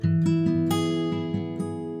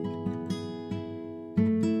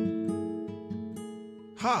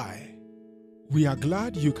Hi, we are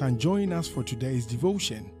glad you can join us for today's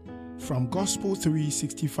devotion from Gospel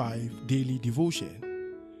 365 Daily Devotion.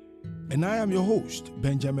 And I am your host,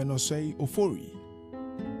 Benjamin Osei Ofori.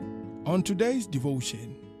 On today's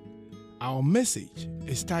devotion, our message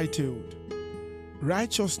is titled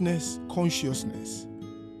Righteousness Consciousness.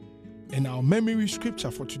 And our memory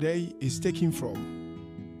scripture for today is taken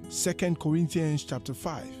from 2 Corinthians chapter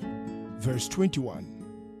 5, verse 21.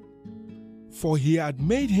 For he had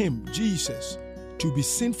made him, Jesus, to be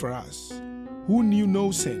sin for us, who knew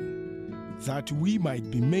no sin, that we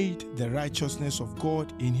might be made the righteousness of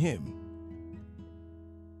God in him.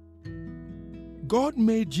 God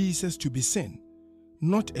made Jesus to be sin,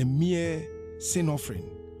 not a mere sin offering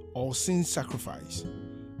or sin sacrifice,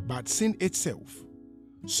 but sin itself,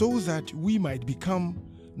 so that we might become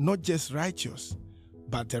not just righteous,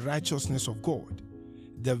 but the righteousness of God,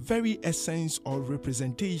 the very essence or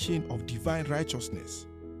representation of divine righteousness.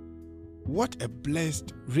 What a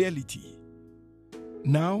blessed reality!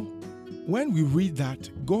 Now, when we read that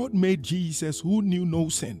God made Jesus, who knew no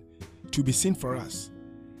sin, to be sin for us,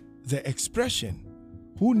 the expression,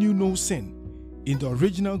 who knew no sin, in the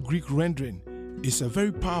original Greek rendering is a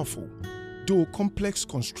very powerful, though complex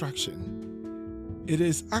construction. It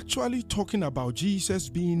is actually talking about Jesus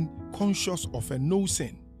being conscious of a no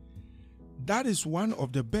sin. That is one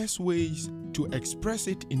of the best ways to express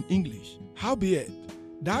it in English. Howbeit,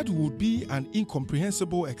 that would be an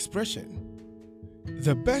incomprehensible expression.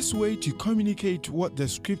 The best way to communicate what the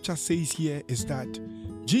scripture says here is that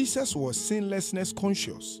Jesus was sinlessness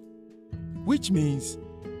conscious, which means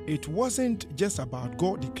it wasn't just about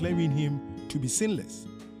God declaring him to be sinless,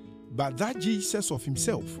 but that Jesus of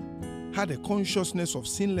himself had a consciousness of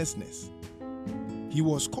sinlessness. He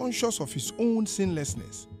was conscious of his own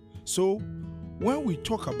sinlessness. So, when we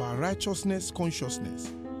talk about righteousness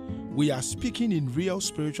consciousness, we are speaking in real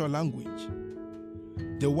spiritual language.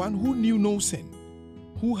 The one who knew no sin,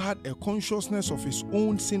 who had a consciousness of his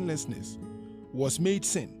own sinlessness, was made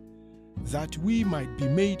sin, that we might be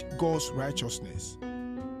made God's righteousness.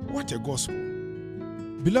 What a gospel!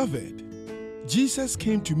 Beloved, Jesus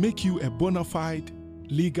came to make you a bona fide,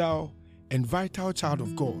 legal, and vital child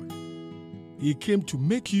of God. He came to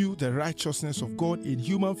make you the righteousness of God in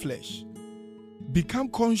human flesh. Become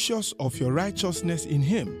conscious of your righteousness in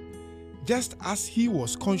him, just as he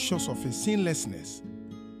was conscious of his sinlessness.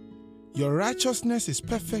 Your righteousness is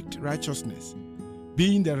perfect righteousness,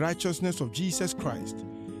 being the righteousness of Jesus Christ,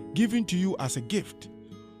 given to you as a gift,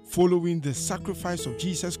 following the sacrifice of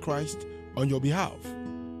Jesus Christ on your behalf.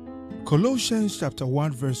 Colossians chapter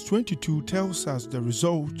 1 verse 22 tells us the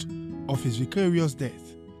result of his vicarious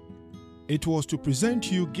death. It was to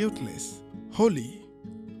present you guiltless, holy,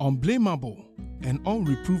 unblameable, and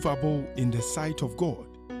unreprovable in the sight of God.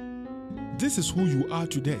 This is who you are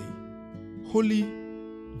today, holy,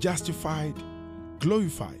 justified,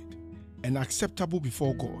 glorified, and acceptable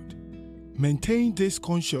before God. Maintain this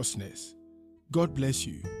consciousness. God bless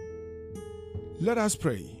you. Let us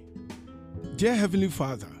pray. Dear Heavenly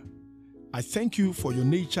Father, I thank you for your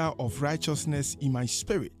nature of righteousness in my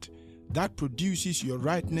spirit that produces your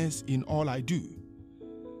rightness in all I do.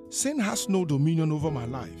 Sin has no dominion over my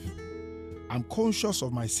life. I'm conscious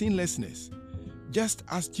of my sinlessness, just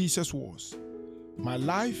as Jesus was. My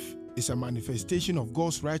life is a manifestation of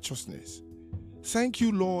God's righteousness. Thank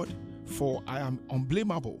you, Lord, for I am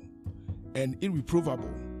unblameable and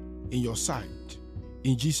irreprovable in your sight.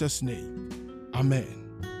 In Jesus' name, Amen.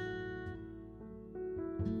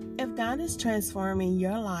 If God is transforming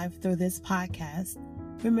your life through this podcast,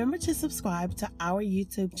 remember to subscribe to our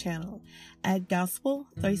YouTube channel at Gospel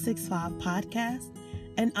 365 Podcast,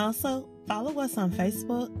 and also follow us on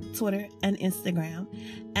Facebook, Twitter, and Instagram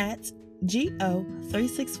at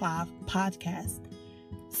GO365 Podcast.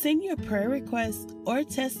 Send your prayer requests or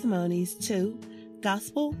testimonies to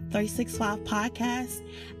Gospel365Podcast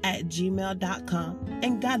at gmail.com,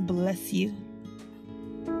 and God bless you.